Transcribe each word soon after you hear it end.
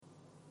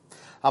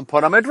I'm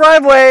put on my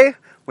driveway.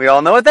 We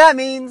all know what that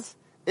means.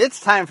 It's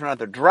time for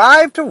another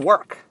drive to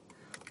work.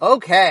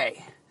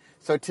 Okay.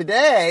 So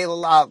today,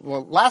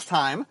 last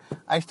time,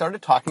 I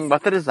started talking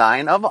about the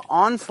design of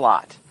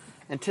Onslaught.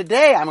 And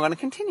today, I'm going to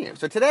continue.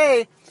 So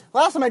today,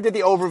 last time I did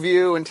the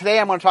overview, and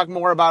today I'm going to talk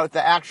more about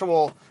the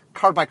actual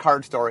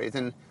card-by-card stories.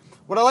 And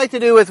what I like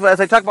to do is, as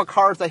I talk about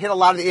cards, I hit a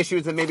lot of the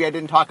issues that maybe I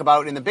didn't talk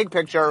about in the big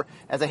picture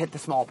as I hit the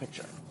small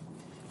picture.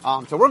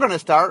 So we're going to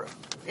start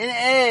in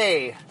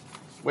A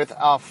with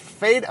a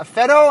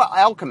Phaedo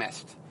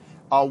Alchemist,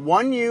 a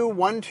 1/1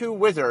 1/2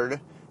 wizard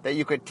that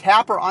you could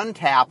tap or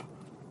untap.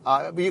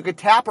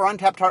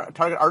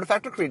 Target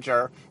artifact or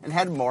creature and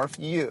had morph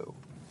you.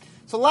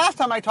 So last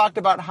time I talked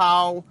about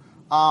how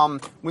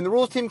when the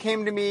rules team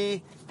came to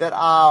me, that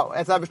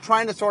as I was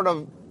trying to sort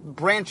of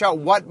branch out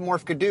what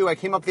morph could do, I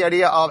came up with the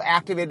idea of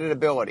activated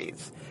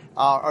abilities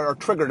or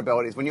triggered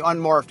abilities. When you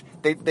unmorphed,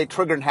 they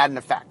triggered and had an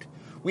effect.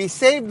 We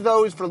saved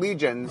those for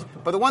legions,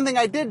 but the one thing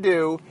I did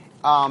do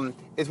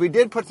is we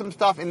did put some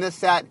stuff in this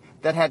set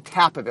that had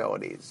tap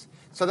abilities.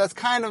 So that's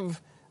kind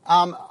of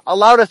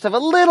allowed us to have a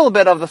little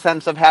bit of the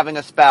sense of having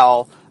a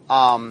spell,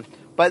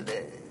 but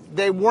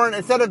they weren't,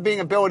 instead of being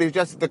abilities,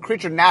 just the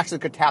creature naturally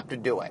could tap to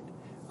do it.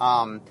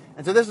 And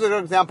so this is a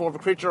good example of a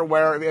creature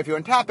where if you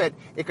untap it,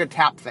 it could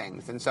tap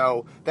things. And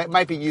so that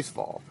might be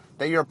useful.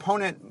 That your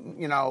opponent,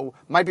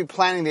 might be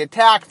planning the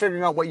attack,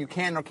 figuring out what you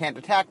can or can't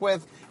attack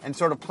with, and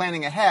sort of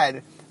planning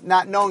ahead,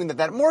 not knowing that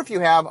morph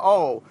you have,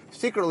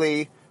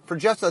 secretly, for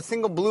just a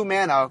single blue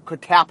mana,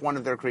 could tap one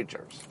of their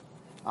creatures.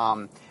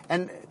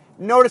 And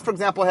notice, for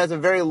example, it has a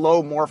very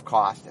low morph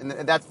cost, and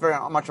that's very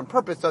much on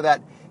purpose, so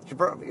that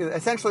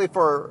essentially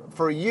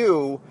for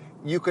you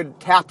could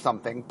tap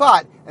something.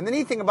 And the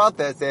neat thing about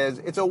this is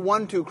it's a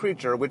 1/2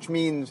 creature, which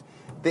means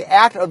the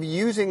act of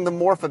using the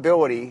morph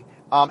ability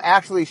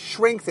actually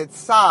shrinks its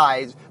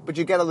size, but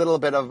you get a little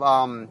bit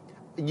of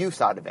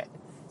use out of it.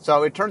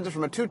 So it turns it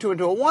from a 2/2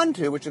 into a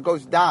 1/2, which it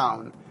goes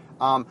down.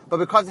 But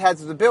because it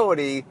has this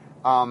ability,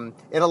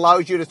 it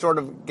allows you to sort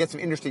of get some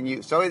interesting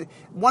use. So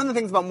one of the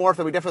things about morph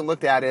that we definitely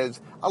looked at is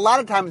a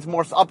lot of times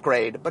morphs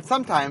upgrade, but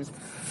sometimes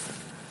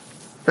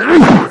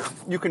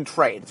you can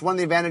trade. It's one of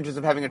the advantages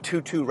of having a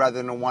 2/2 rather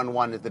than a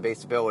 1/1 as the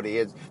base ability,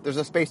 is there's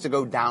a space to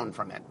go down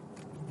from it.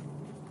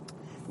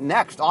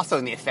 Next, also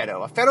in the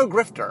Phaedo, a Phaedo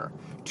Grifter.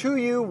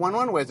 2/1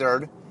 1/1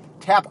 wizard,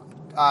 tap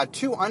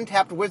 2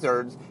 untapped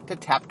wizards to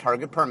tap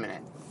target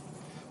permanent.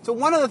 So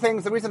one of the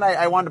things, the reason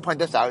I wanted to point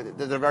this out,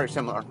 they're very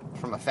similar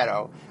from a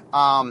Phaedo.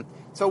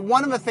 So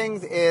one of the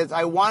things is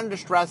I wanted to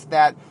stress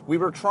that we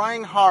were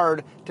trying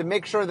hard to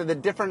make sure that the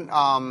different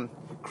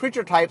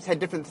creature types had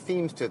different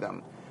themes to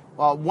them.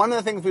 Well, one of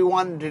the things we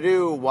wanted to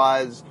do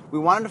was we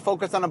wanted to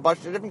focus on a bunch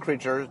of different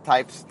creature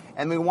types,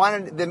 and we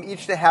wanted them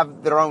each to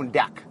have their own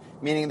deck,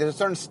 meaning there's a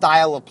certain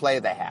style of play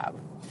they have.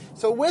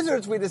 So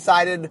wizards, we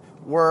decided,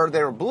 they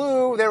were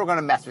blue, they were going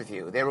to mess with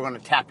you. They were going to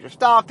tap your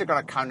stuff, they're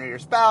going to counter your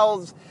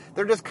spells.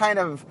 They're just kind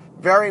of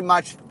very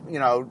much,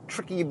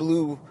 tricky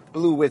blue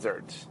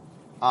wizards.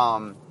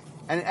 And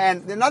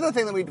another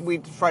thing that we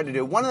tried to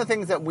do, one of the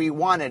things that we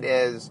wanted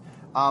is,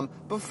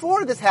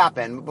 before this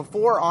happened,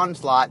 before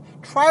Onslaught,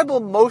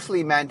 tribal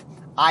mostly meant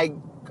I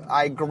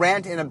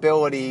grant an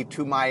ability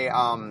to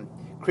my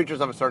creatures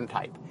of a certain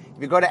type.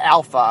 If you go to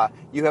Alpha,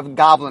 you have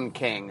Goblin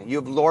King, you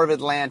have Lord of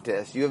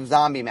Atlantis, you have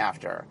Zombie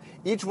Master.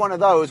 Each one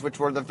of those, which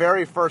were the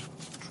very first,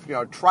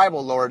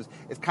 tribal lords,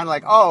 is kind of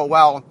like,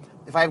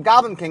 if I have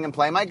Goblin King in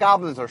play, my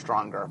goblins are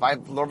stronger. If I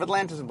have Lord of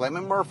Atlantis in play,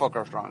 my merfolk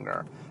are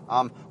stronger.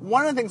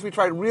 One of the things we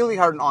tried really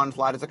hard in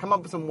Onslaught is to come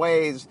up with some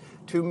ways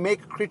to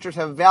make creatures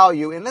have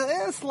value in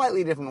a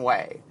slightly different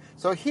way.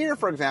 So here,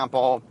 for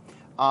example,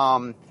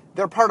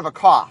 they're part of a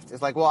cost.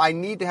 It's like, I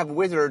need to have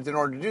wizards in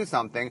order to do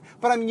something,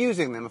 but I'm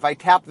using them. If I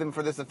tap them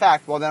for this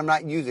effect, then I'm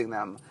not using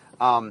them.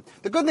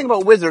 The good thing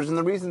about wizards, and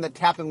the reason that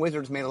tapping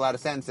wizards made a lot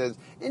of sense, is,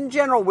 in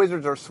general,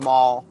 wizards are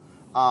small.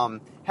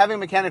 Having a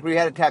mechanic where you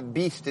had to tap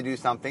beasts to do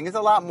something is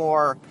a lot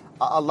more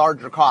a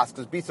larger cost,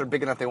 because beasts are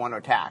big enough they want to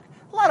attack.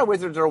 A lot of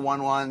wizards are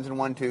 1/1s and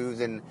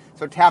 1/2s, and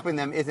so tapping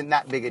them isn't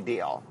that big a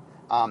deal.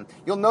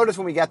 You'll notice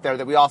when we get there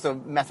that we also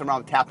mess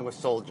around with tapping with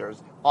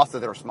soldiers. Also,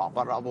 they're small,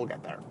 but we'll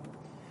get there.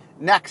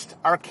 Next,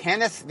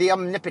 Arcanus the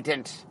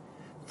Omnipotent.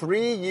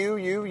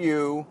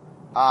 3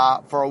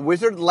 for a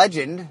wizard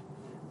legend.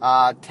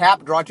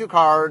 Tap, draw 2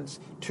 cards,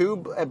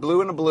 2 a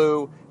blue and a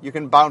blue. You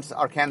can bounce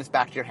Arcanus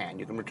back to your hand.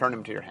 You can return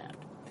him to your hand.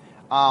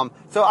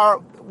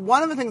 So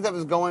one of the things that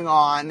was going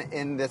on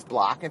in this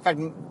block, in fact,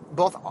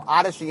 both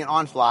Odyssey and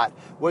Onslaught,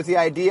 was the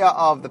idea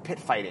of the pit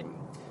fighting.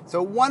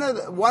 So one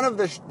of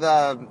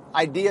the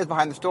ideas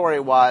behind the story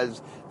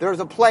was there was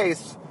a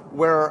place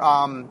where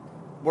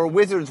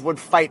wizards would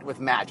fight with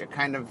magic,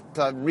 kind of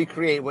to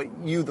recreate what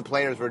the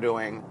players, were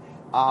doing.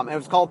 And it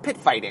was called pit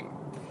fighting.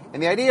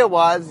 And the idea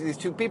was these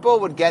two people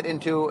would get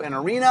into an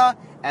arena,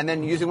 and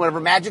then using whatever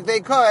magic they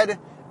could,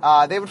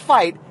 they would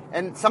fight.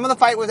 And some of the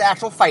fight was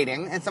actual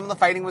fighting, and some of the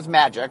fighting was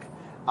magic.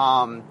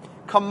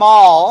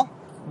 Kamal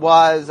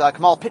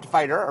Pit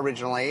Fighter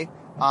originally,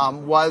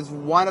 was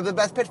one of the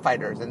best pit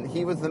fighters, and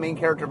he was the main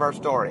character of our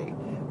story.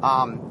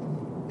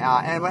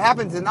 And what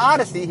happens in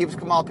Odyssey, he was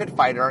Kamal Pit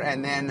Fighter,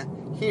 and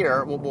then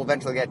here, we'll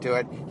eventually get to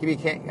it, he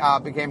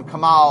became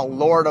Kamal,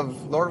 Lord of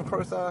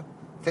Krosa?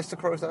 Fist of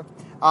Krosa?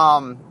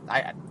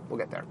 We'll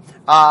get there.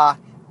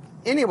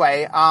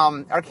 Anyway,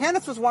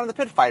 Arcanus was one of the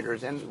pit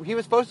fighters, and he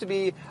was supposed to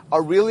be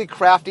a really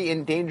crafty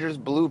and dangerous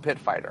blue pit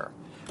fighter.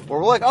 Where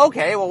we're like,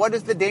 okay, well, what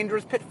does the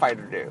dangerous pit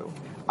fighter do?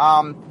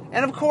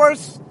 And of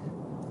course,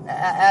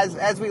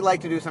 as we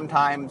like to do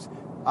sometimes,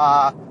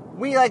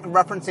 we like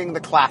referencing the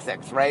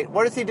classics, right?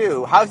 What does he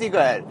do? How's he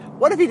good?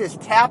 What if he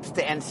just taps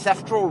to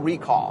Ancestral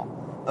Recall?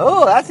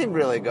 Oh, that seemed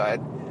really good.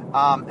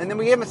 And then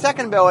we gave him a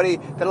second ability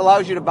that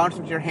allows you to bounce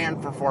him to your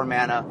hand for 4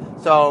 mana.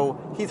 So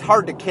he's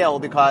hard to kill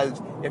because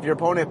if your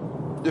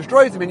opponent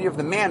destroys him and you have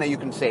the mana, you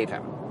can save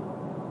him.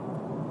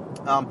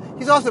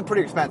 He's also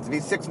pretty expensive.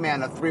 He's 6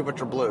 mana, 3 of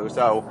which are blue.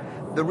 So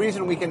the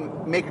reason we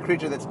can make a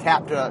creature that's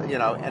tapped to,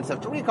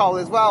 Ancestral Recall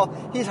is, well,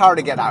 he's hard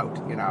to get out,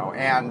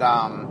 And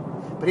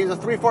but he's a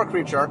 3/4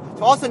 creature.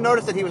 So also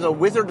notice that he was a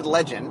wizard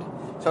legend.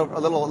 So a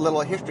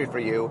little history for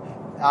you.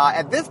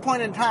 At this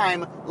point in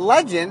time,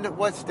 legendary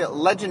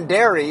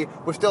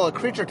was still a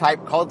creature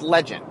type called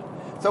legend.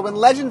 So when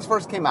Legends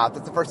first came out,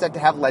 that's the first set to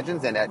have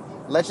Legends in it.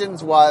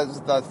 Legends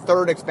was the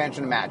 3rd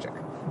expansion of Magic.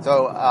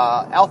 So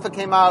Alpha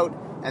came out,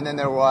 and then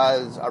there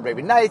was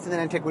Arabian Nights, and then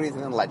Antiquities,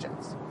 and then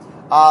Legends.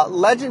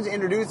 Legends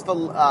introduced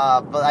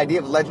the idea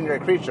of legendary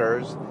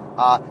creatures.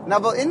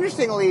 Now,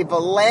 interestingly, the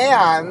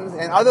lands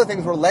and other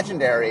things were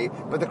legendary,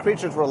 but the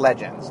creatures were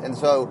legends. And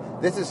so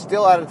this is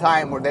still at a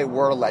time where they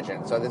were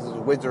legends. So this is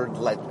Wizard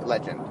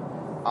Legend.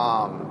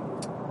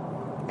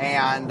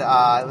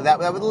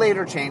 That would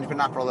later change, but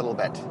not for a little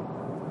bit.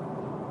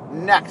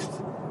 Next,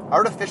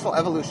 Artificial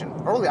Evolution.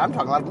 Early, I'm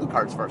talking a lot of blue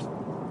cards first.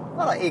 A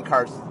lot of A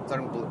cards,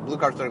 blue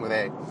cards starting with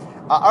A.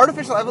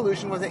 Artificial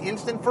Evolution was an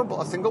instant for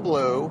a single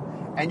blue,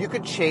 and you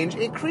could change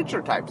a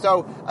creature type.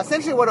 So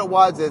essentially what it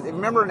was is, if you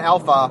remember in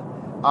Alpha,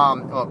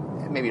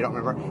 maybe you don't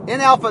remember, in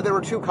Alpha there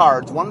were 2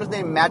 cards. One was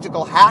named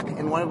Magical Hack,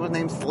 and one was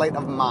named Sleight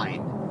of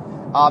Mind.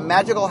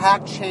 Magical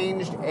Hack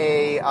changed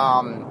a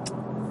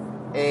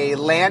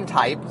land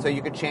type, so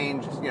you could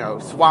change,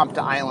 swamp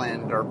to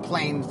island or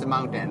plains to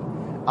mountain.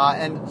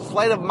 And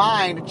Sleight of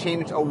Mind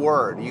changed a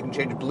word. You can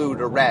change blue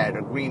to red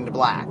or green to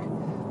black.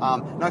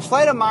 Now,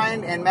 Sleight of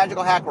Mind and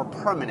Magical Hack were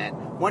permanent.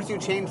 Once you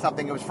changed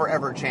something, it was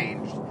forever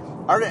changed.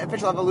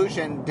 Artificial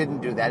Evolution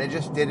didn't do that. It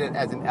just did it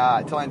as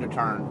until end of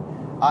turn.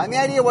 And the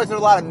idea was there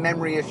were a lot of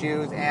memory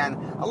issues, and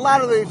a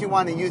lot of the ways you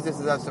want to use this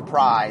as a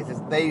surprise. Is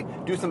they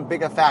do some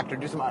big effect or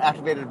do some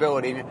activated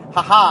ability, and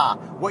haha,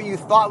 what you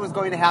thought was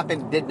going to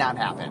happen did not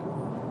happen.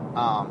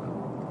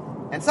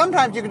 And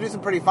sometimes you could do some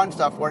pretty fun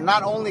stuff where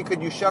not only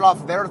could you shut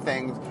off their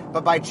things,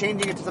 but by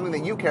changing it to something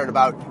that you cared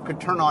about,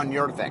 could turn on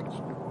your things.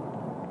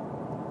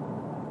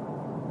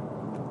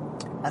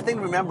 A thing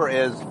to remember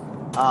is,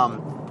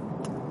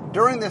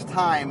 during this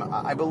time,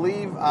 I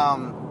believe,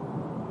 have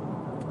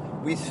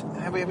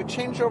we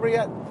changed over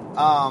yet?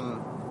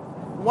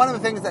 One of the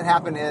things that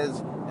happened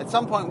is, at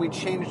some point we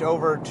changed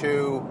over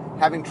to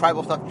having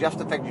tribal stuff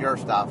just affect your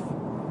stuff.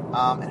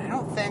 And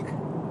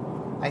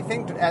I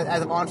think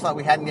as of Onslaught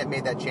we hadn't yet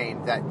made that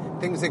change, that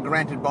things that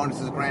granted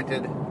bonuses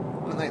granted,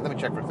 let me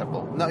check for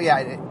example. No,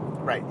 yeah,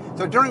 right.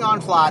 So during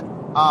Onslaught,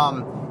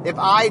 if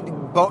I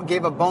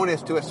gave a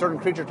bonus to a certain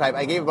creature type,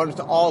 I gave a bonus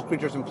to all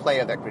creatures in play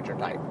of that creature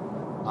type.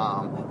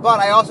 But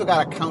I also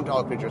got to count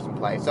all creatures in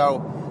play.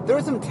 So there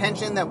was some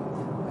tension that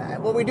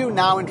what we do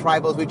now in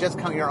tribals, we just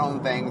count your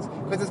own things,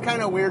 because it's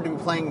kind of weird to be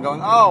playing and going,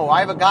 oh,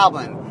 I have a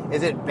goblin.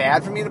 Is it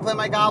bad for me to play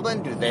my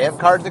goblin? Do they have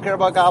cards that care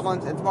about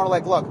goblins? It's more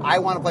like, look, I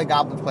want to play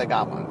goblins, play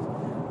goblins.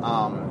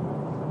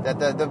 That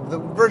the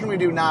version we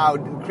do now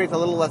creates a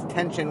little less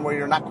tension where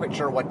you're not quite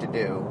sure what to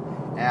do.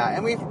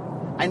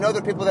 I know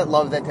there are people that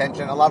love that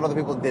tension. A lot of other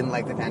people didn't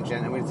like the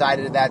tension, and we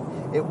decided that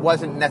it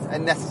wasn't a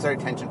necessary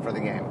tension for the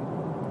game.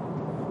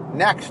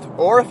 Next,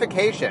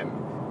 Aurification.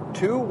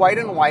 2 white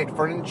and white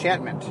for an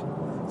enchantment.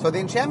 So the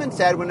enchantment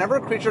said, whenever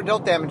a creature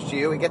dealt damage to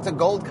you, it gets a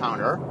gold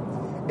counter.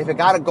 If it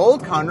got a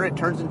gold counter, it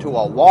turns into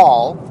a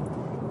wall.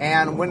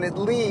 And when it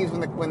leaves,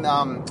 when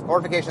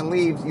Aurification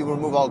leaves, you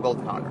remove all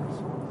gold counters.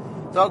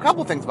 So a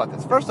couple things about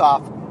this. First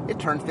off, it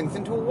turns things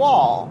into a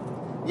wall.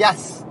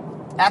 Yes,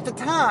 at the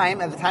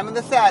time of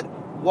the set,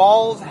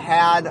 walls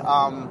had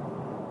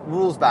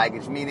rules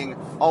baggage, meaning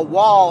a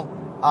wall,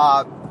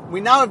 we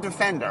now have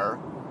Defender,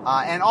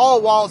 and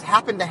all walls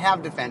happen to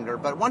have Defender,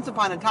 but once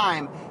upon a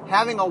time,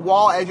 having a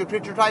wall as your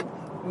creature type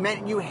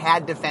meant you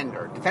had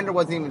Defender. Defender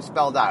wasn't even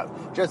spelled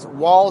out. Just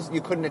walls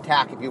you couldn't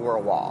attack if you were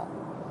a wall.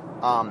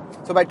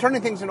 So by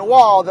turning things into a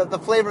wall, the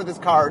flavor of this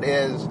card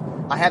is,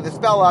 I have the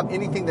spell up,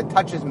 anything that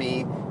touches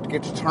me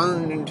gets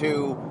turned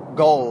into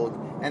gold,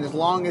 and as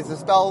long as the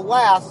spell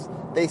lasts,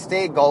 they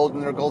stay gold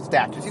and they're gold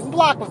statues. You can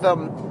block with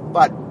them,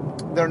 but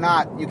they're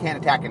not, you can't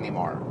attack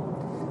anymore.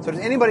 So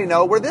does anybody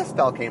know where this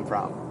spell came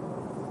from?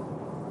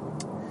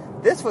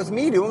 This was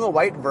me doing a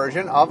white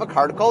version of a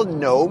card called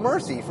No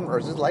Mercy from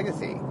Urza's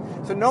Legacy.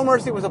 So No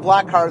Mercy was a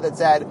black card that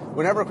said,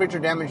 whenever a creature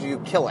damages you,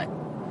 kill it.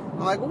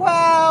 I'm like,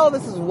 well,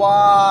 this is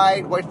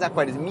white. White's not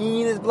quite as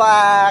mean as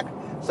black.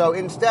 So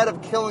instead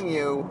of killing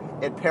you,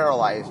 it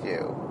paralyzed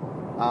you.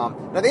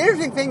 Now the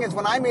interesting thing is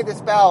when I made the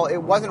spell, it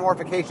wasn't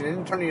Orification. It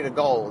didn't turn you to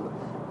gold.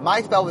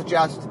 My spell was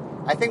just,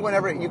 I think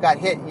whenever you got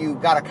hit, you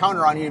got a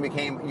counter on you and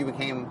you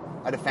became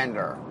a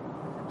defender.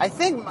 I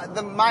think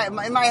in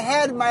my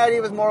head, my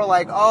idea was more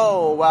like,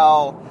 oh,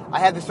 well, I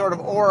had this sort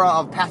of aura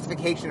of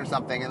pacification or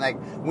something. And like,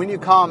 when you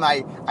come,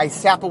 I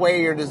sap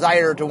away your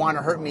desire to want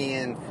to hurt me.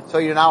 And so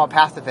you're now a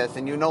pacifist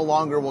and you no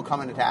longer will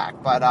come and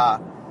attack. But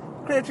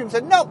Creative Team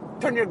said,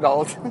 nope, turn your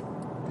gold.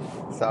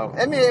 So,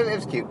 I mean, it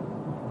was cute.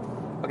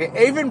 Okay,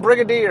 Aven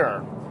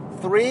Brigadier.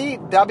 3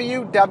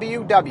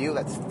 WWW,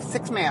 that's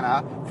 6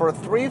 mana, for a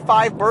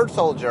 3/5 bird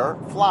soldier,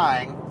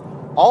 flying.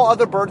 All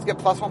other birds get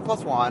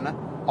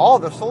 +1/+1. All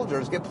other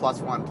soldiers get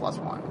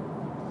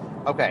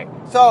 +1/+1. Okay,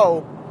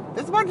 so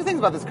there's a bunch of things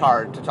about this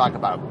card to talk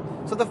about.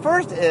 So the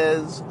first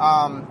is,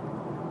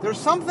 there's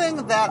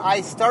something that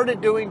I started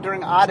doing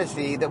during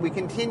Odyssey that we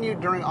continued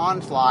during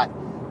Onslaught,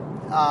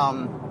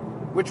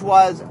 which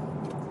was,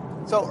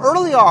 so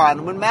early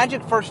on, when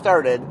Magic first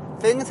started,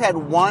 things had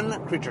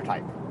one creature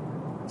type.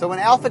 So when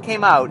Alpha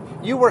came out,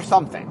 you were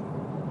something.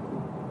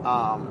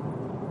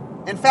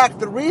 In fact,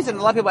 the reason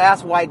a lot of people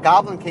ask why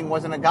Goblin King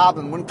wasn't a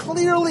goblin, when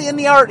clearly in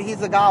the art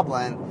he's a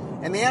goblin,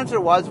 and the answer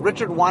was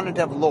Richard wanted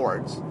to have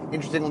lords.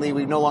 Interestingly,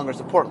 we no longer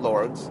support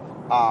lords,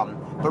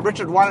 but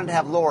Richard wanted to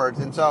have lords,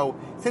 and so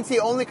since he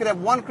only could have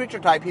one creature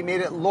type, he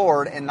made it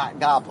lord and not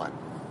goblin.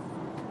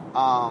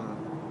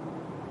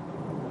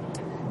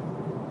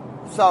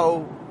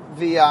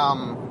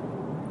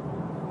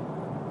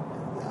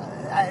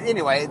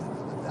 Anyway,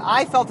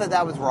 I felt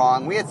that was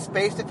wrong. We had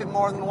space to fit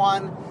more than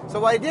one. So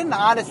what I did in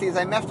Odyssey is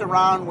I messed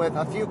around with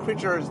a few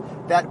creatures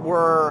that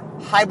were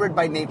hybrid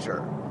by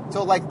nature.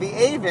 So like the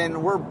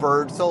Aven were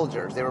bird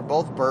soldiers. They were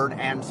both bird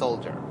and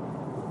soldier.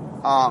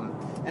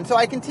 And so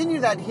I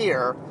continue that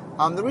here.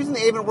 The reason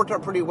the Aven worked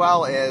out pretty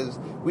well is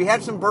we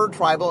had some bird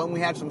tribal and we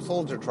had some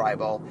soldier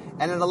tribal.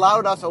 And it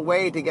allowed us a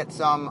way to get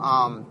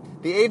some...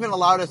 the Aven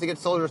allowed us to get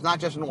soldiers not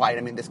just in white,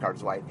 I mean this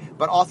card's white,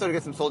 but also to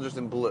get some soldiers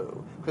in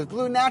blue. Because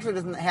blue naturally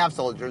doesn't have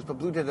soldiers, but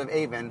blue did have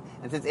Aven,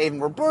 and since Aven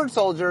were bird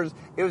soldiers,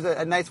 it was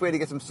a nice way to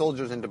get some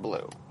soldiers into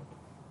blue.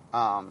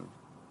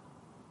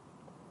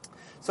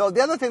 So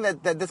the other thing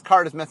that this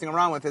card is messing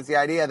around with is the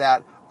idea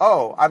that,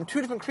 oh, I'm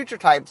two different creature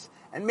types,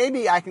 and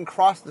maybe I can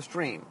cross the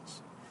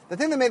streams. The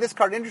thing that made this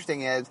card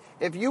interesting is,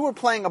 if you were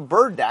playing a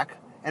bird deck,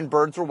 and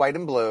birds were white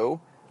and blue,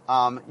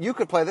 you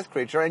could play this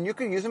creature, and you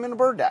could use them in a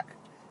bird deck.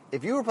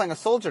 If you were playing a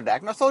soldier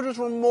deck, now soldiers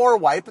were more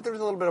white, but there was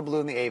a little bit of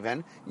blue in the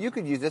Aven, you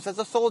could use this as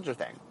a soldier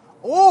thing.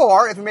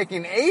 Or, if you're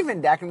making an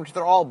Aven deck in which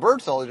they're all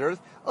bird soldiers,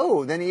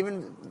 oh, then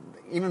even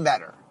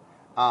better.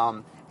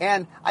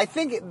 And I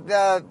think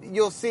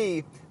you'll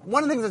see,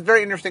 one of the things that's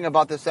very interesting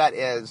about this set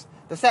is,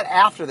 the set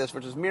after this,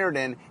 which is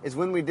Mirrodin, is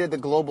when we did the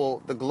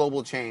global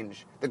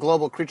change, the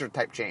global creature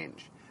type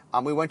change.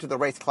 We went to the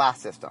race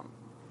class system.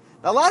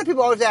 Now, a lot of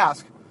people always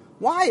ask,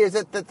 why is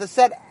it that the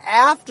set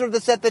after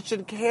the set that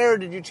should care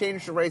did you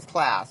change to race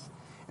class?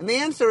 And the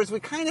answer is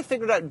we kind of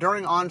figured out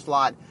during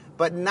Onslaught,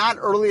 but not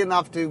early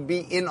enough to be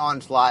in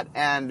Onslaught.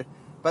 And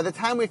by the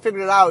time we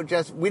figured it out,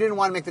 we didn't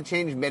want to make the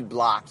change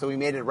mid-block, so we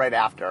made it right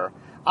after.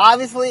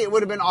 Obviously, it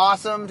would have been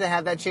awesome to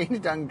have that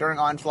change done during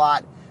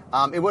Onslaught.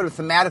 It would have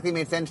thematically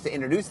made sense to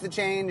introduce the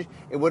change.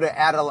 It would have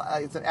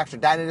added some extra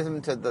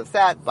dynamism to the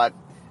set, but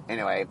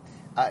anyway...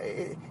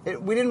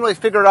 we didn't really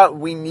figure it out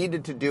we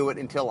needed to do it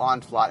until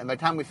Onslaught, and by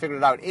the time we figured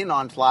it out in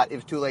Onslaught, it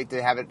was too late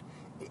to have it,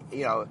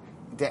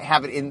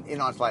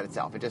 in Onslaught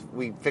itself.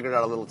 We figured it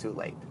out a little too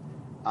late.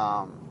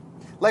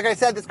 Like I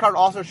said, this card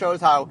also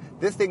shows how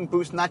this thing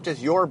boosts not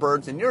just your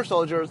birds and your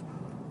soldiers,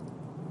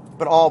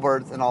 but all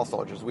birds and all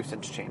soldiers. We've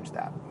since changed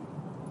that.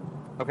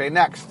 Okay,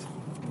 next.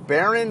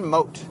 Barren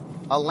Moat.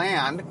 A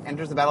land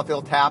enters the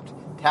battlefield tapped,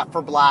 tap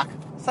for black,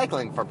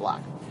 cycling for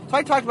black. So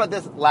I talked about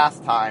this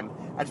last time.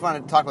 I just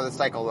wanted to talk about the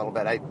cycle a little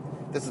bit.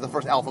 This is the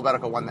first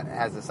alphabetical one that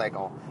has the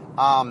cycle.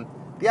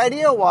 The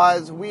idea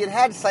was we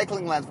had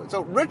cycling lands.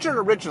 So Richard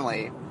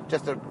originally,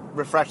 just to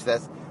refresh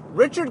this,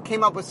 Richard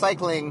came up with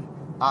cycling.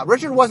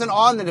 Richard wasn't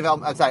on the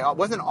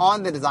wasn't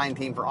on the design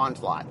team for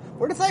Onslaught.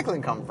 Where did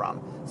cycling come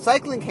from?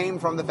 Cycling came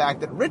from the fact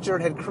that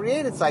Richard had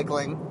created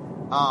cycling.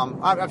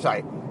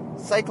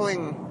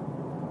 Cycling.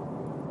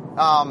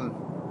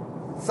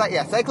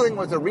 Cycling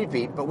was a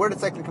repeat, but where did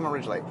cycling come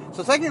originally?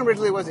 So cycling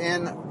originally was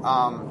in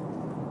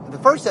the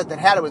first set that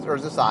had it was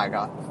Urza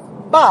Saga,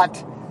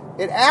 but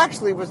it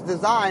actually was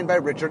designed by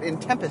Richard in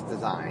Tempest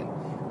Design,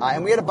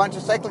 and we had a bunch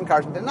of cycling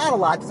cards, not a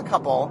lot, just a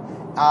couple.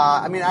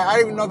 I don't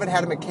even know if it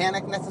had a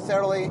mechanic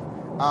necessarily,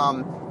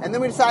 and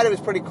then we decided it was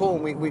pretty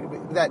cool,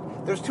 and that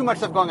there's too much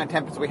stuff going on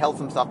Tempest, so we held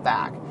some stuff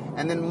back.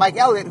 And then Mike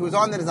Elliott, who was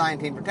on the design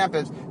team for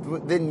Tempest,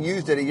 then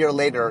used it a year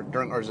later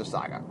during Urza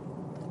Saga.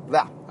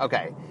 Yeah,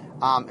 okay.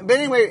 But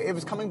anyway, it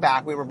was coming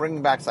back. We were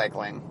bringing back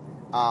cycling.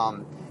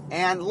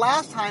 And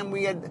last time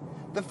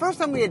the first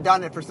time we had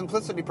done it for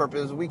simplicity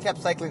purposes, we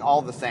kept cycling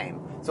all the same.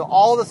 So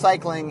all the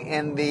cycling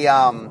in the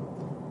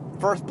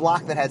first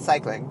block that had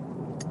cycling,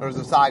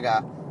 Urza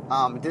Saga,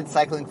 did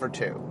cycling for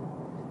 2.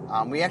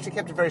 We actually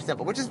kept it very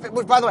simple, which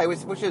by the way,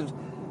 which is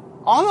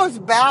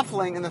almost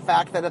baffling in the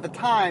fact that at the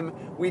time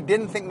we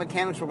didn't think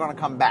mechanics were going to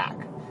come back.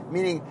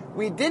 Meaning,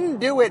 we didn't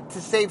do it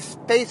to save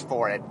space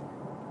for it,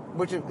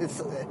 which it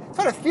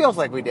sort of feels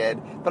like we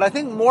did. But I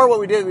think more what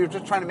we did, we were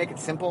just trying to make it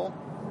simple.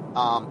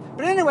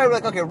 But anyway, we're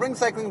like, okay, bring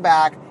cycling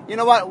back. You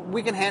know what?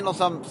 We can handle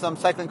some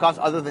cycling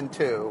costs other than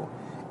 2.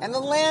 And the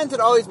lands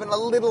had always been a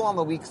little on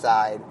the weak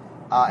side.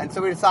 And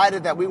so we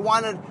decided that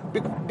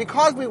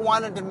because we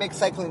wanted to make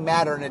cycling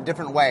matter in a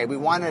different way,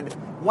 one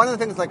of the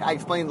things, like I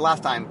explained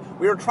last time,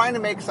 we were trying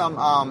to make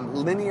some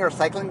linear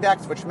cycling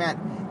decks, which meant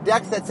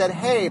decks that said,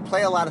 hey,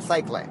 play a lot of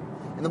cycling.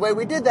 And the way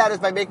we did that is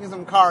by making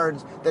some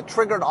cards that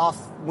triggered off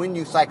when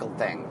you cycled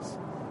things.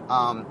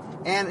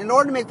 And in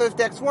order to make those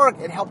decks work,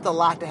 it helped a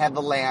lot to have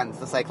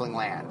the cycling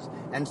lands.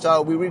 And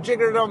so we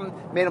rejiggered them,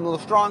 made them a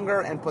little stronger,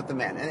 and put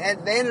them in.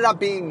 And they ended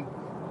up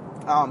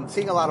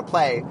seeing a lot of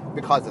play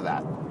because of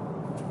that.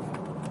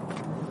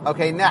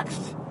 Okay, next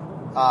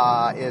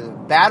is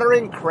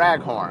Battering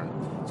Craghorn.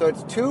 So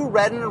it's 2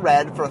 red and a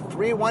red for a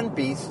 3/1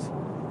 beast.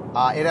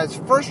 It has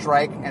first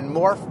strike and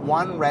morph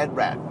 1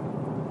 red.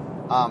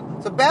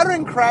 So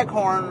Battering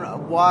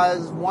Craghorn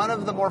was one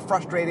of the more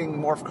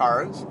frustrating morph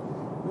cards.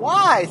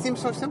 Why? It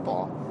seems so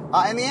simple.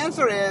 And the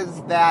answer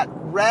is that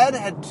red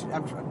had... I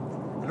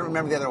don't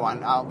remember the other one.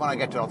 When I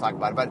get to it, I'll talk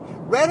about it. But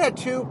red had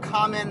 2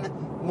 common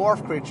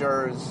morph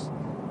creatures,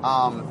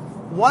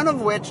 one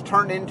of which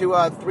turned into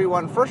a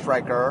 3/1 first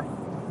striker,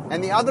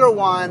 and the other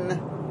one,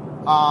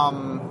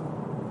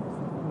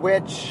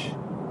 which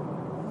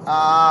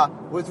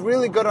was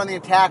really good on the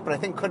attack, but I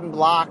think couldn't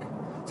block.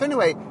 So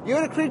anyway, you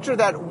had a creature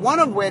that one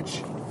of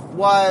which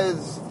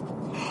was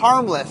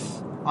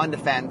harmless on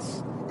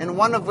defense, and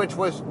one of which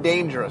was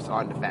dangerous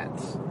on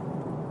defense.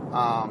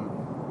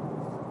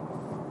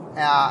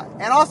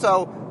 And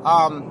also,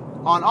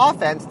 on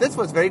offense, this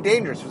was very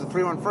dangerous. It was a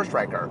 3/1 first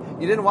striker.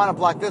 You didn't want to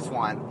block this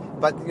one,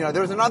 but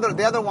there was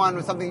the other one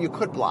was something you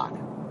could block.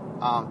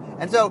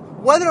 And so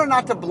whether or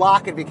not to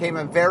block it became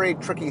a very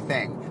tricky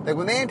thing. Like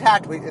when they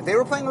attacked, if they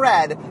were playing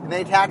red and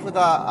they attacked with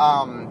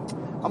a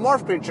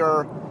morph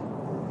creature,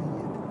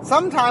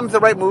 sometimes the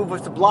right move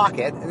was to block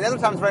it, and the other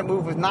times the right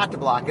move was not to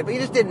block it, but you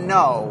just didn't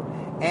know.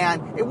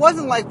 And it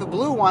wasn't like the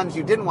blue ones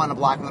you didn't want to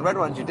block and the red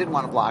ones you did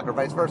want to block, or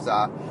vice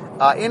versa.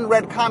 In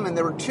red common,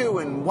 there were 2,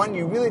 and one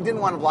you really didn't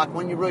want to block,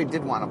 one you really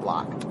did want to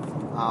block.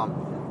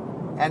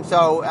 And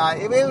so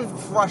it was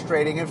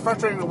frustrating. It was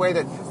frustrating in a way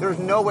that there's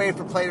no way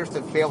for players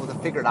to be able to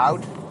figure it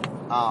out.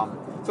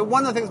 So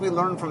one of the things we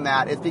learned from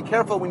that is be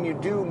careful when you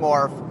do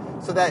morph,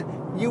 so that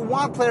you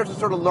want players to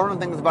sort of learn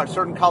things about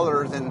certain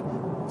colors and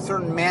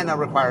certain mana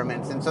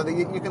requirements, and so that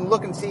you can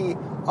look and see,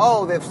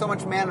 oh, they have so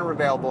much mana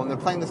available and they're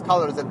playing this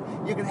colors, that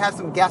you can have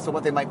some guess of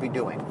what they might be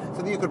doing,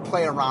 so that you could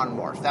play around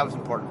more. So that was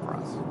important for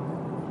us.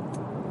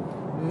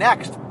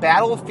 Next,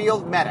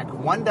 Battlefield Medic.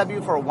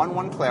 1W for a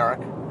 1/1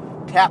 cleric.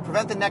 Tap,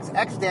 prevent the next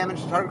X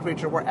damage to target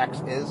creature where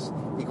X is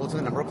equal to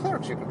the number of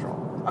clerics you control.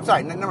 I'm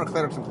sorry, number of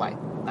clerics in play,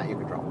 not you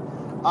control.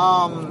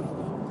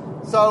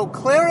 So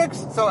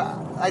clerics, so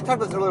I talked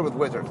about this earlier with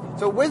wizards.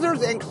 So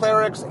wizards and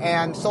clerics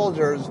and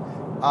soldiers,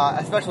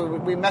 especially,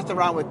 we messed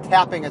around with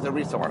tapping as a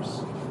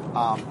resource.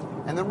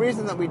 And the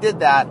reason that we did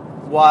that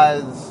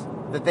was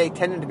that they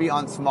tended to be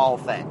on small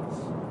things.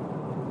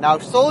 Now,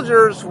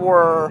 soldiers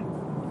were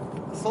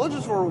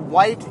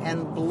white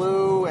and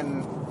blue,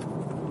 and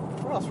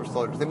what else were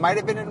soldiers? They might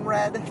have been in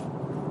red.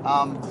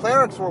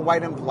 Clerics were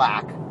white and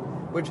black.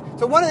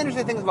 So one of the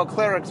interesting things about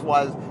clerics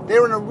was they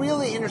were in a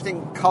really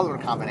interesting color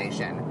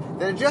combination.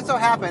 That it just so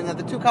happened that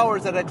the 2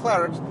 colors that had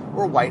clerics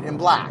were white and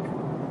black.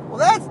 Well,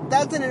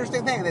 that's an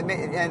interesting thing.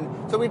 And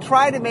so we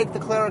tried to make the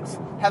clerics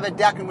have a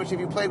deck in which if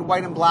you played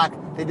white and black,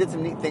 they did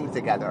some neat things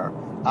together.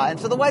 And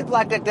so the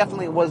white-black deck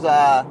definitely was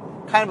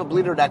kind of a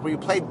bleeder deck where you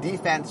played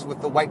defense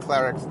with the white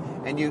clerics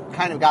and you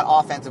kind of got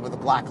offensive with the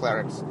black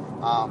clerics.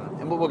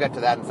 And we'll get to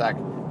that in a sec.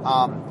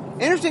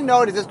 Interesting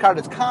note is this card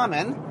is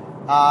common.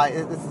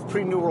 This is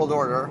pre-New World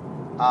Order.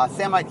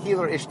 Samite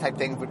Healer-ish type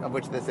thing, of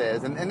which this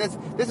is. And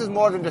this is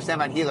more than just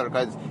Samite Healer,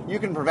 because you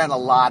can prevent a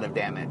lot of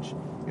damage.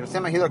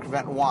 Samite Healer could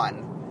prevent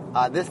 1.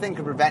 This thing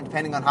could prevent,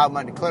 depending on how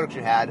many clerics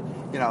you had,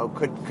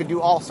 could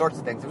do all sorts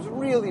of things. It was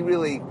really,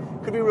 really,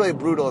 could be really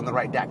brutal in the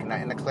right deck,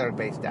 in the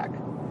cleric-based deck.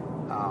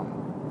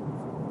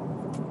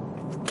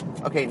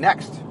 Okay,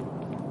 next.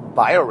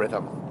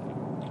 Biorhythm.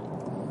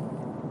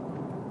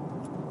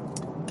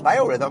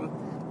 Biorhythm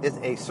is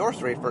a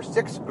sorcery for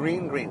 6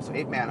 green, so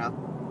 8 mana,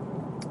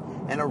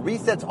 and it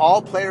resets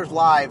all players'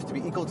 lives to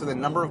be equal to the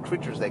number of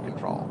creatures they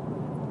control.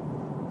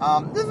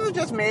 This was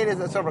just made as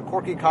a sort of a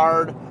quirky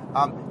card.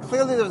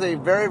 Clearly there's a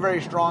very,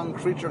 very strong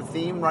creature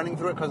theme running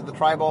through it because of the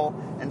tribal,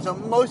 and so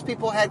most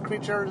people had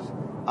creatures.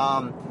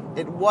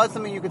 It was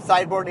something you could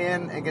sideboard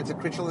in against a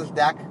creatureless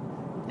deck.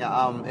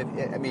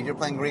 If you're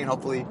playing green,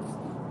 hopefully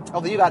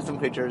you got some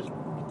creatures.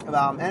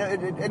 And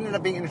it ended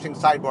up being an interesting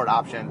sideboard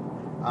option.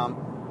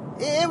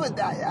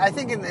 I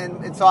think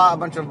it saw a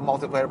bunch of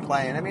multiplayer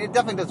playing. It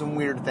definitely does some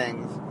weird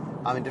things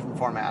in different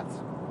formats.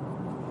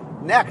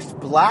 Next,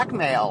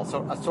 Blackmail.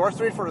 So a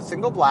sorcery for a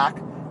single black.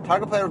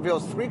 Target player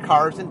reveals 3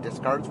 cards and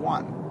discards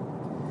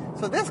 1.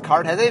 So this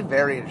card has a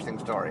very interesting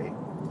story.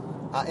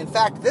 In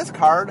fact, this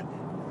card,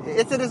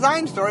 it's a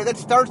design story that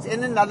starts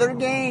in another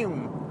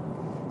game.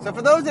 So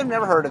for those that have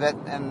never heard of it,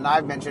 and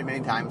I've mentioned it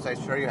many times, so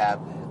I'm sure you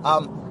have,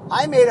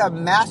 I made a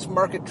mass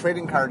market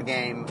trading card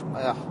game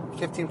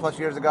 15 plus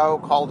years ago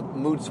called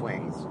Mood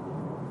Swings.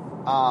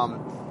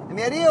 And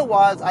the idea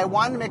was I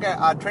wanted to make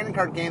a trading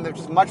card game that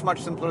was just much,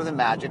 much simpler than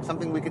Magic,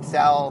 something we could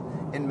sell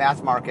in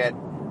mass market.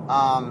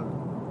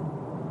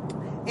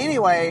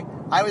 Anyway,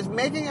 I was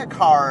making a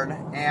card,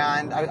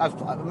 and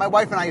my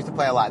wife and I used to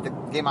play a lot. The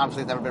game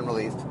obviously has never been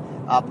released.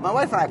 But my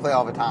wife and I play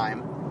all the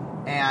time.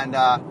 And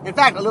in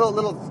fact, a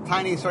little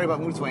tiny story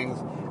about Mood Swings.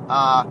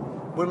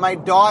 When my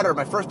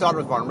first daughter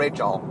was born,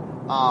 Rachel,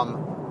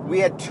 we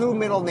had 2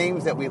 middle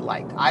names that we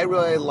liked. I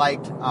really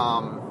liked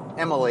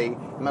Emily,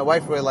 and my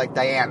wife really liked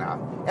Diana.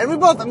 And we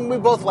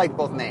both liked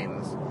both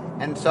names.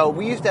 And so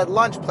we used to at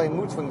lunch play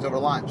Mood Swings over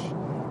lunch.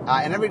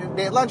 And every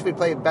day at lunch we'd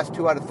play best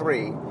 2 out of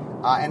 3.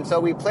 And so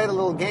we played a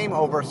little game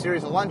over a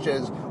series of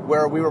lunches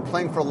where we were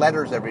playing for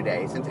letters every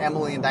day, since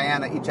Emily and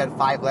Diana each had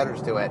 5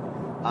 letters to it.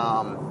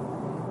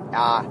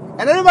 And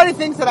everybody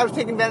thinks that I was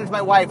taking advantage of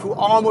my wife, who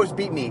almost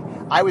beat me.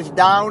 I was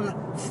down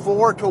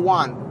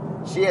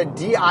 4-1. She had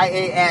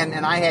D-I-A-N,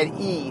 and I had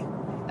E,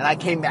 and I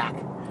came back.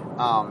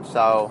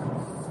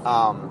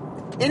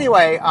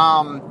 Anyway,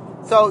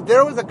 so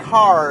there was a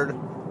card.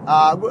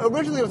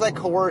 Originally, it was like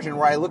coercion,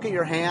 where I look at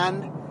your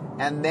hand,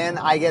 and then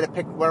I get to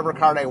pick whatever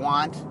card I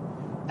want.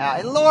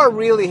 And Laura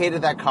really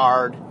hated that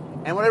card.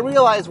 And what I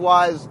realized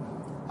was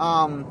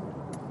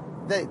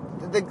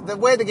the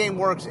way the game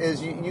works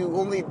is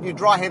you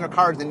draw a hand of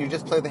cards and you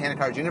just play the hand of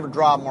cards. You never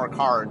draw more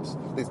cards.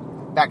 At least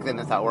back then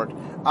that's how it worked.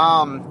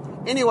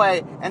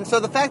 Anyway, and so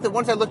the fact that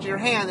once I looked at your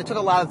hand, it took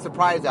a lot of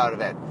surprise out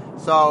of it.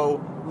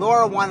 So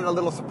Laura wanted a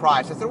little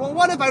surprise. I said, well,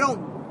 what if I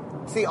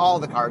don't see all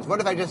the cards? What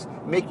if I just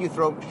make you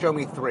show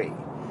me 3?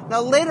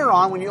 Now, later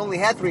on, when you only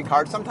had 3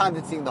 cards, sometimes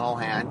it's seeing the whole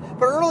hand.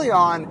 But early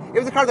on, it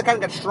was a card that kind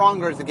of got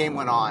stronger as the game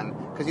went on,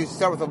 because you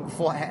start with a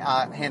full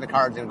hand of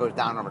cards and it goes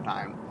down over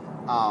time.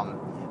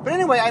 But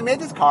anyway, I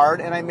made this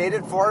card, and I made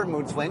it for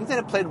Mood Swings, and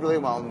it played really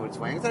well in Mood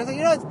Swings. And I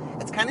said,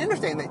 it's kind of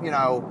interesting that,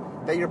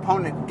 that your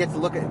opponent gets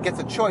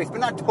a choice, but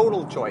not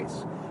total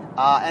choice.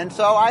 And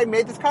so I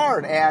made this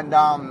card, and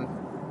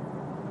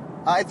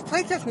its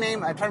playtest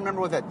name, I'm trying to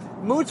remember what it.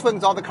 Mood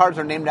Swings, all the cards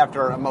are named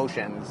after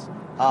emotions.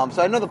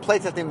 So I know the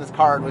playtest name of this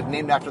card was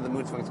named after the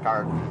Mood Swings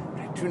card,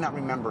 but I do not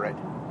remember it.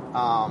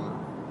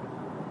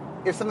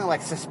 It was something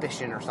like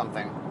Suspicion or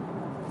something.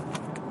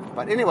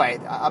 But anyway,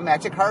 a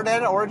Magic card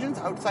had origins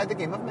outside the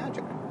game of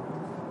Magic.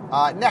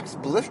 Next,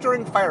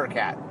 Blistering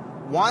Firecat.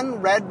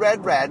 1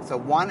 red, so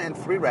 1 and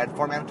 3 red,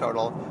 4 mana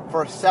total,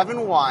 for a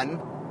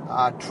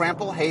 7/1,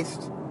 trample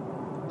haste,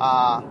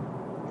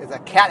 is a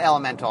cat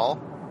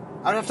elemental.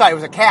 I'm sorry, it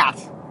was a cat.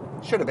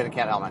 Should have been a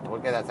cat elemental.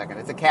 We'll get that in a second.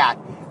 It's a cat.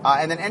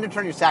 And then end of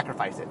turn you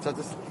sacrifice it. So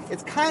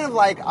it's kind of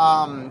like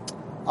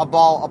a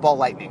ball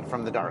lightning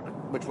from the dark,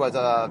 which was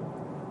a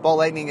ball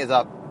lightning is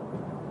a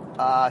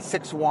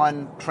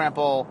 6/1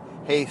 trample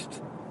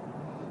haste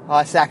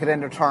sack at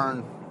end of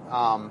turn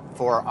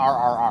for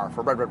RRR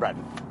for red.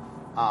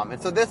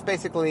 And so this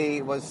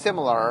basically was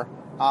similar,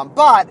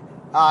 but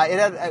it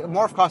had a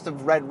morph cost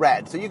of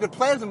red. So you could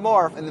play as a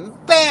morph and then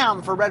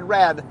bam for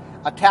red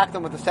attack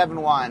them with a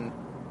 7/1.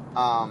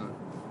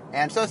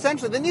 And so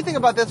essentially, the neat thing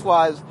about this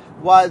was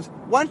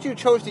once you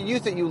chose to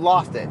use it, you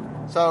lost it.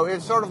 So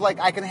it's sort of like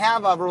I can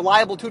have a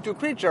reliable 2/2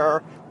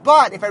 creature,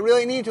 but if I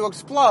really need to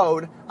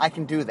explode, I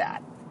can do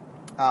that.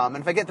 And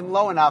if I get them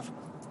low enough,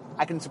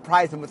 I can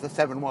surprise them with a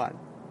 7/1.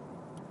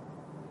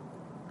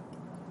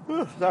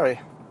 Sorry.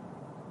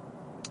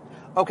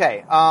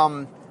 Okay.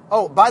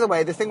 Oh, by the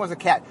way, this thing was a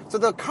cat. So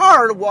the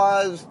card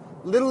was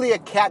literally a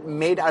cat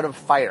made out of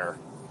fire.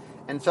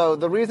 And so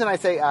the reason I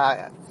say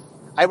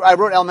I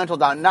wrote elemental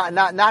down,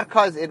 not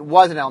because it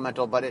was an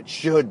elemental, but it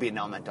should be an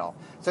elemental.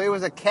 So it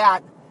was a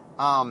cat.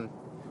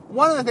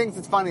 One of the things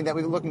that's funny that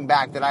looking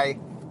back that I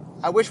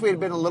wish we had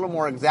been a little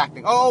more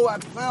exacting. Well,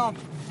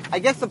 I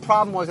guess the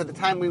problem was at the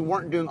time we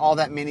weren't doing all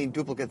that many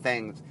duplicate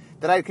things.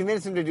 That I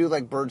convinced him to do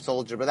like Bird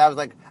Soldier, but that was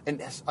like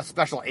a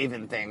special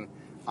Aven thing.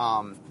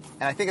 And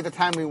I think at the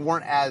time we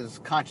weren't as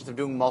conscious of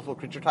doing multiple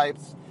creature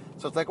types.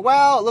 So it's like,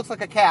 well, it looks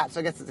like a cat,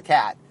 so I guess it's a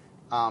cat.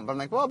 But I'm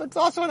like, well, but it's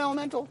also an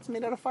elemental. It's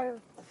made out of fire.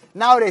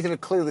 Nowadays, it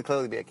would clearly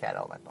be a cat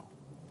elemental.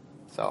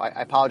 So I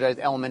apologize,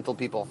 elemental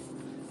people.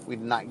 We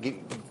did not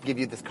give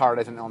you this card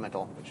as an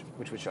elemental,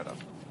 which we should have.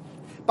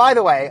 By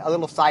the way, a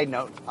little side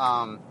note.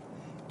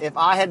 If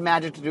I had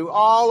Magic to do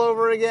all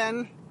over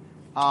again,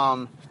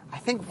 I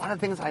think one of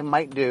the things I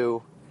might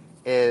do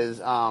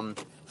is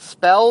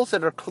spells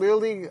that are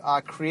clearly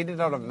created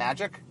out of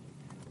Magic,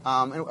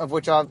 of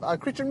which a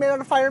creature made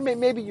out of fire,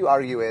 maybe you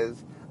argue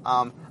is.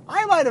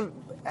 I might have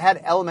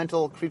had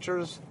elemental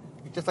creatures,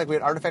 just like we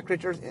had artifact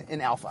creatures in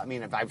Alpha. I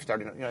mean, if I've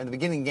started, in the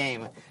beginning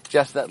game,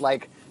 just that,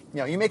 like,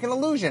 you make an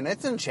illusion.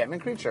 It's an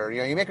enchantment creature.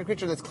 You make a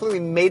creature that's clearly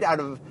made out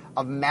of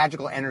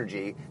magical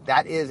energy.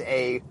 That is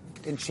a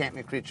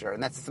enchantment creature,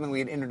 and that's something we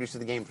had introduced to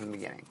the game from the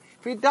beginning.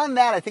 If we'd done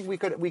that, I think we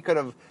could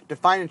have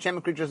defined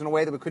enchantment creatures in a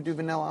way that we could do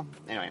vanilla.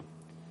 Anyway,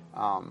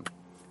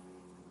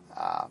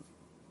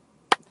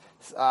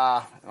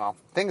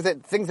 things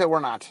that were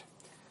not.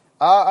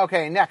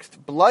 Okay,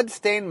 next,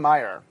 Bloodstained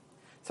Mire.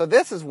 So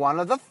this is one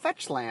of the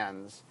fetch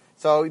lands.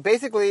 So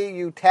basically,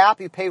 you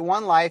tap, you pay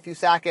 1 life, you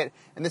sack it,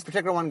 and this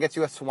particular one gets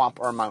you a swamp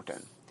or a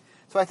mountain.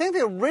 So I think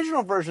the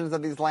original versions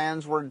of these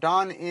lands were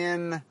done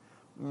in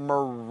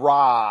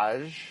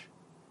Mirage,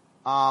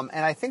 and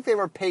I think they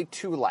were paid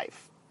 2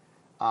 life.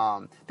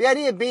 The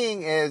idea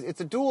being is it's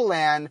a dual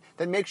land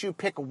that makes you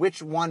pick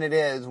which one it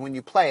is when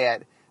you play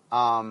it,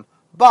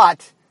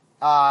 but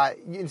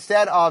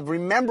instead of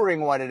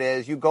remembering what it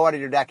is, you go out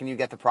of your deck and you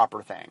get the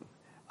proper thing.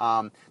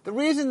 The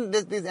reason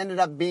these ended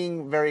up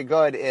being very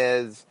good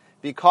is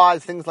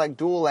because things like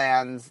dual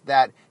lands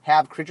that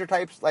have creature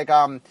types, like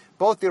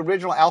both the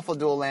original Alpha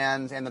dual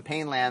lands and the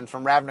Pain lands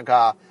from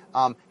Ravnica,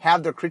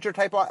 have their creature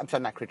type on. I'm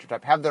sorry, not creature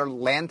type. Have their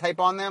land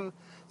type on them.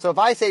 So if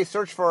I say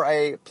search for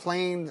a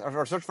plain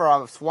or search for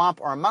a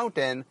swamp or a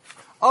mountain,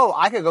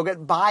 I could go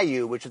get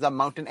Bayou, which is a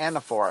mountain and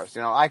a forest.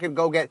 I could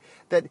go get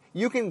that.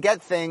 You can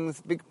get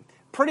things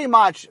pretty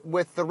much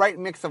with the right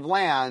mix of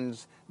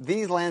lands.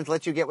 These lands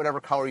let you get whatever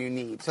color you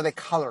need. So they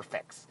color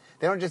fix.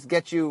 They don't just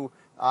get you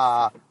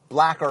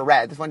black or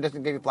red. This one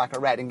doesn't give you black or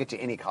red and get you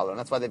any color, and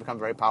that's why they become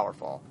very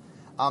powerful.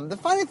 The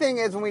funny thing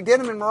is, when we did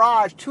them in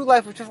Mirage, 2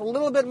 life was just a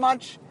little bit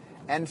much,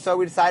 and so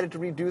we decided to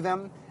redo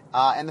them,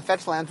 and the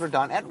fetch lands were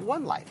done at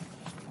 1 life.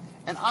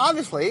 And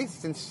obviously,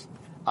 since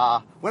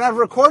when I'm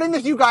recording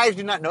this, you guys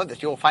do not know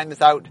this. You will find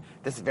this out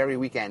this very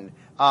weekend.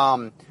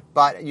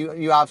 But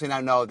you obviously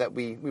now know that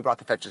we brought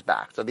the fetches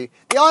back. So the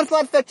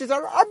Onslaught fetches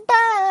are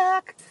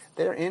back.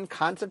 They're in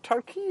Concept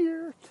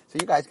Tarkir. So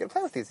you guys get to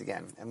play with these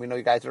again. And we know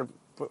you guys have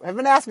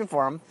been asking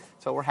for them,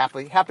 so we're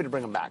happy to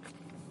bring them back.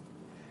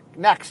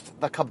 Next,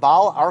 the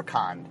Cabal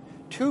Archon.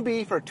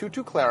 2B for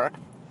 2/2 Cleric.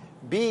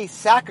 B,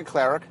 sack a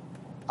Cleric.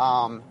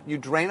 You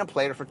drain a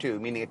player for 2,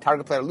 meaning a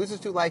target player loses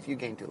 2 life, you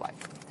gain 2 life.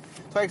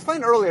 So I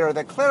explained earlier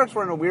that clerics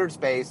were in a weird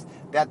space,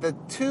 that the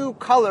 2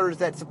 colors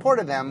that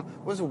supported them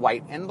was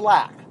white and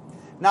black.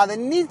 Now, the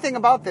neat thing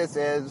about this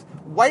is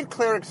white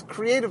clerics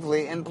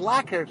creatively and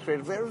black clerics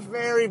creatively are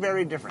very,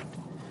 very different.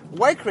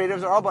 White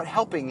creatives are all about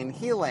helping and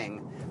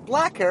healing.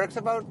 Black clerics are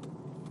about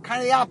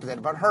kind of the opposite,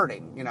 about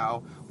hurting.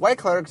 White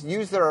clerics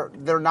use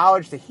their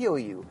knowledge to heal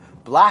you.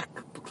 Black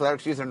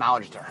clerics use their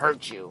knowledge to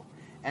hurt you.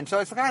 And so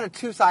it's kind of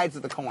 2 sides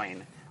of the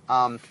coin.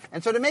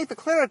 And so to make the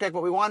cleric deck,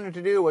 what we wanted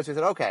to do was we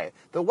said, okay,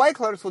 the white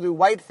clerics will do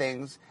white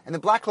things, and the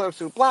black clerics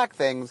do black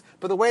things,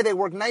 but the way they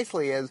work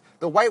nicely is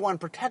the white one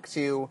protects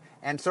you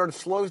and sort of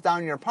slows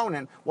down your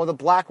opponent, while the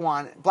black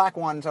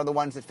ones are the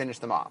ones that finish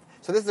them off.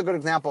 So this is a good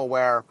example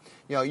where,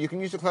 you can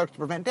use the cleric to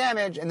prevent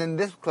damage, and then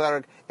this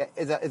cleric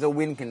is a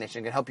win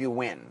condition, can help you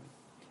win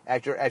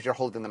as you're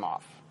holding them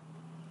off.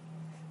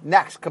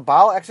 Next,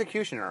 Cabal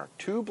Executioner,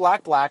 2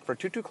 black for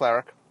 2/2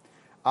 cleric.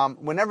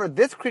 Whenever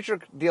this creature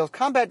deals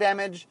combat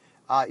damage,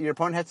 your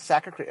opponent has to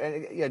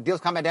sack deals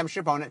combat damage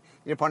to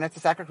your opponent has to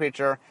sack a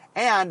creature,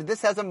 and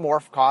this has a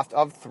morph cost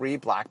of 3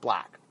 black.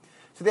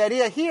 So the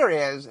idea here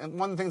is, and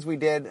one of the things we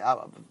did,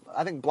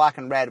 I think black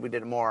and red we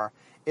did more,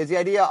 is the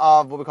idea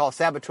of what we call a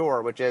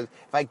saboteur, which is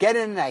if I get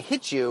in and I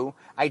hit you,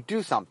 I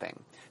do something.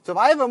 So if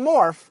I have a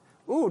morph,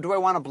 do I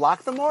want to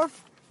block the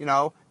morph?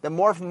 The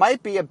morph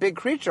might be a big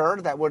creature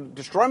that would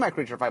destroy my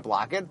creature if I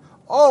block it.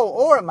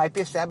 Or it might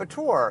be a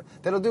saboteur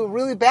that'll do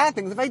really bad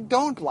things if I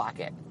don't block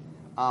it.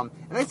 And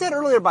I said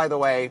earlier, by the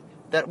way,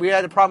 that we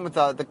had a problem with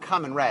the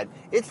common red.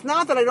 It's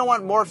not that I don't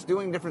want morphs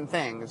doing different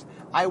things.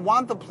 I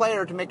want the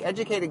player to make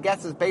educated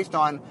guesses based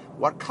on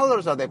what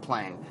colors are they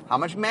playing, how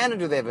much mana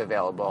do they have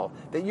available,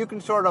 that you can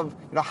sort of,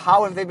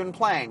 how have they been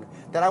playing,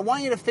 that I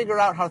want you to figure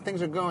out how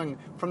things are going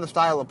from the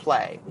style of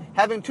play.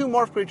 Having 2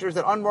 morph creatures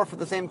that unmorph at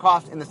the same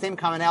cost, in the same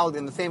commonality,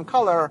 in the same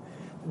color,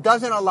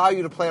 doesn't allow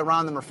you to play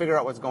around them or figure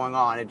out what's going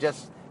on. It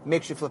just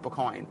makes you flip a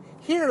coin.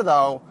 Here,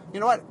 though, you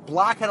know what?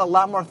 Black had a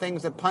lot more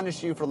things that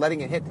punish you for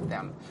letting it hit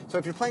them. So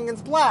if you're playing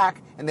against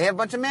black and they have a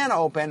bunch of mana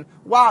open,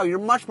 wow, you're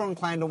much more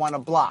inclined to want to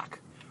block.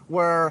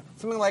 Where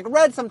something like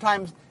red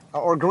sometimes,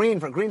 or green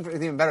is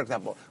an even better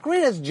example.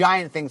 Green has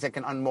giant things that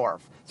can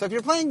unmorph. So if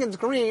you're playing against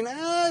green,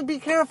 be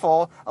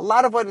careful. A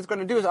lot of what it's going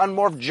to do is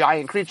unmorph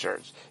giant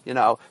creatures,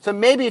 So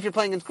maybe if you're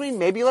playing against green,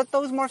 maybe you let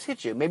those morphs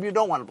hit you. Maybe you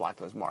don't want to block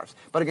those morphs.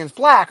 But against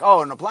black,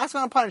 no, black's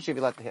going to punish you if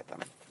you let it hit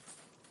them.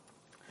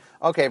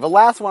 Okay, the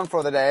last one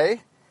for the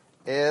day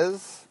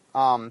is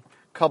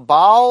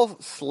Cabal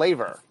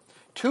Slaver.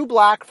 2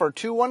 black for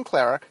 2/1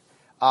 cleric.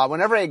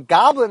 Whenever a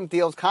goblin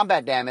deals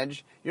combat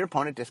damage, your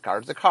opponent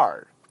discards a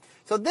card.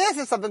 So this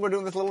is something we're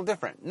doing that's a little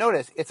different.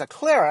 Notice, it's a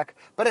cleric,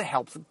 but it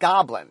helps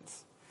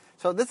goblins.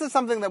 So this is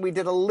something that we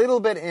did a little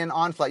bit in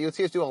Onslaught. You'll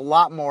see us do a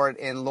lot more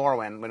in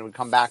Lorwyn when we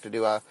come back to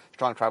do a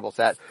strong tribal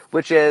set,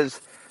 which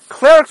is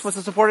clerics was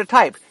a supported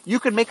type. You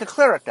could make a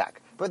cleric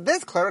deck. But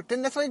this cleric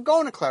didn't necessarily go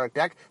in a cleric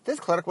deck. This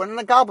cleric went in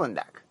a goblin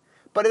deck.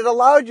 But it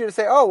allowed you to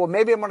say,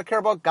 maybe I'm going to care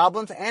about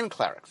goblins and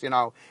clerics. It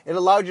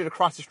allowed you to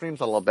cross the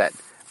streams a little bit.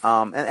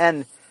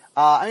 And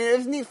I mean,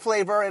 it's a neat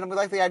flavor, and we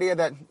like the idea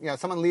that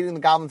someone leading the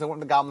goblins that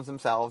weren't the goblins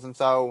themselves, and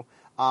so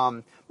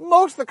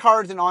most of the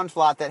cards in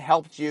Onslaught that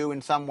helped you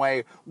in some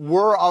way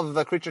were of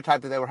the creature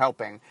type that they were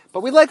helping.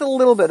 But we liked a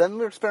little bit, and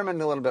we're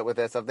experimenting a little bit with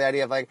this, of the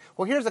idea of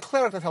well, here's a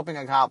cleric that's helping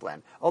a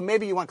goblin. Oh,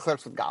 maybe you want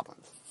clerics with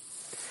goblins.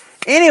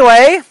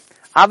 Anyway,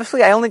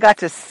 obviously I only got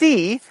to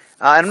C, and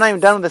I'm not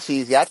even done with the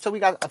C's yet, so we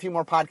got a few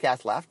more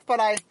podcasts left, but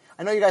I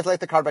know you guys like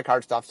the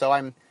card-by-card stuff, so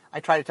I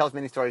try to tell as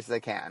many stories as I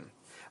can.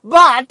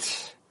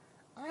 But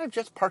I've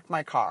just parked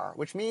my car,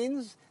 which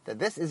means that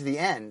this is the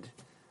end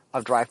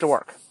of Drive to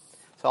Work.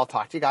 So I'll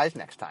talk to you guys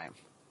next time.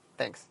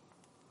 Thanks.